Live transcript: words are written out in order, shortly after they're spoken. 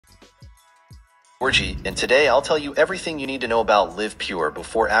Georgie, and today I'll tell you everything you need to know about Live Pure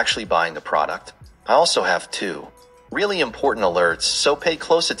before actually buying the product. I also have two really important alerts, so pay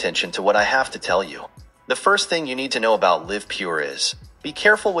close attention to what I have to tell you. The first thing you need to know about Live Pure is, be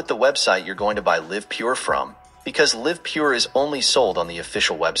careful with the website you're going to buy Live Pure from, because Live Pure is only sold on the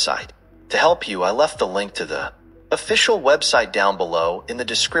official website. To help you, I left the link to the official website down below in the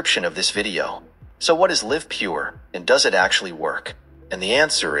description of this video. So what is Live Pure, and does it actually work? And the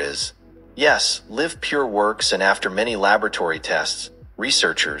answer is, yes, Live Pure works, and after many laboratory tests,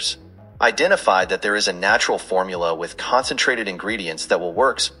 researchers identified that there is a natural formula with concentrated ingredients that will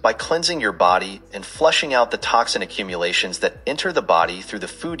work by cleansing your body and flushing out the toxin accumulations that enter the body through the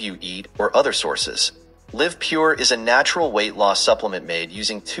food you eat or other sources. Live Pure is a natural weight loss supplement made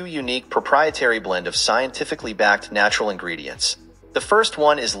using two unique proprietary blend of scientifically backed natural ingredients. The first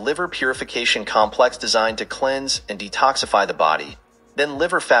one is liver purification complex designed to cleanse and detoxify the body. Then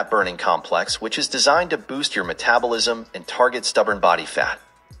liver fat burning complex, which is designed to boost your metabolism and target stubborn body fat.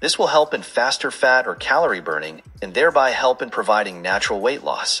 This will help in faster fat or calorie burning and thereby help in providing natural weight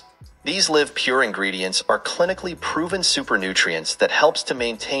loss. These Live Pure ingredients are clinically proven supernutrients that helps to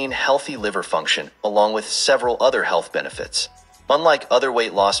maintain healthy liver function along with several other health benefits. Unlike other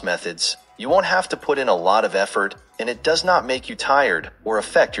weight loss methods, you won't have to put in a lot of effort, and it does not make you tired or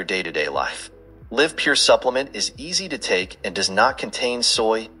affect your day-to-day life. Live Pure supplement is easy to take and does not contain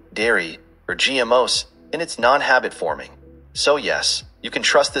soy, dairy, or GMOs, and it's non-habit forming. So yes, you can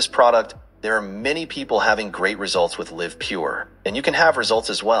trust this product. There are many people having great results with Live Pure, and you can have results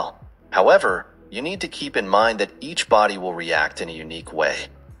as well. However, you need to keep in mind that each body will react in a unique way.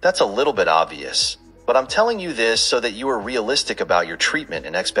 That's a little bit obvious, but I'm telling you this so that you are realistic about your treatment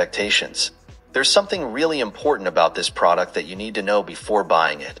and expectations. There's something really important about this product that you need to know before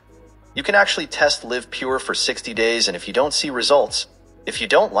buying it. You can actually test Live Pure for 60 days, and if you don't see results, if you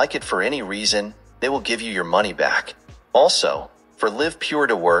don't like it for any reason, they will give you your money back. Also, for Live Pure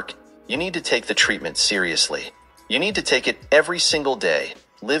to work, you need to take the treatment seriously. You need to take it every single day.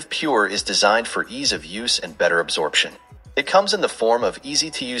 Live Pure is designed for ease of use and better absorption. It comes in the form of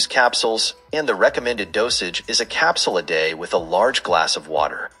easy-to-use capsules, and the recommended dosage is a capsule a day with a large glass of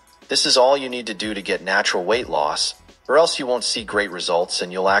water. This is all you need to do to get natural weight loss, or else you won't see great results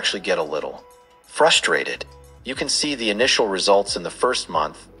and you'll actually get a little frustrated. You can see the initial results in the first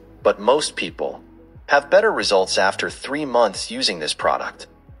month, but most people have better results after 3 months using this product.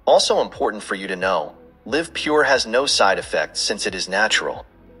 Also important for you to know, Live Pure has no side effects since it is natural.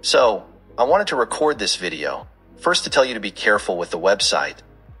 So, I wanted to record this video, first to tell you to be careful with the website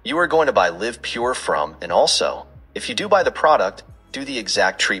you are going to buy Live Pure from, and also, if you do buy the product, do the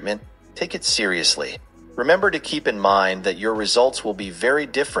exact treatment, take it seriously. Remember to keep in mind that your results will be very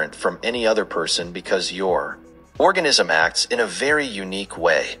different from any other person because your organism acts in a very unique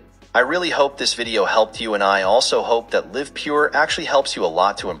way. I really hope this video helped you, and I also hope that Live Pure actually helps you a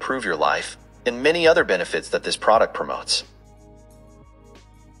lot to improve your life and many other benefits that this product promotes.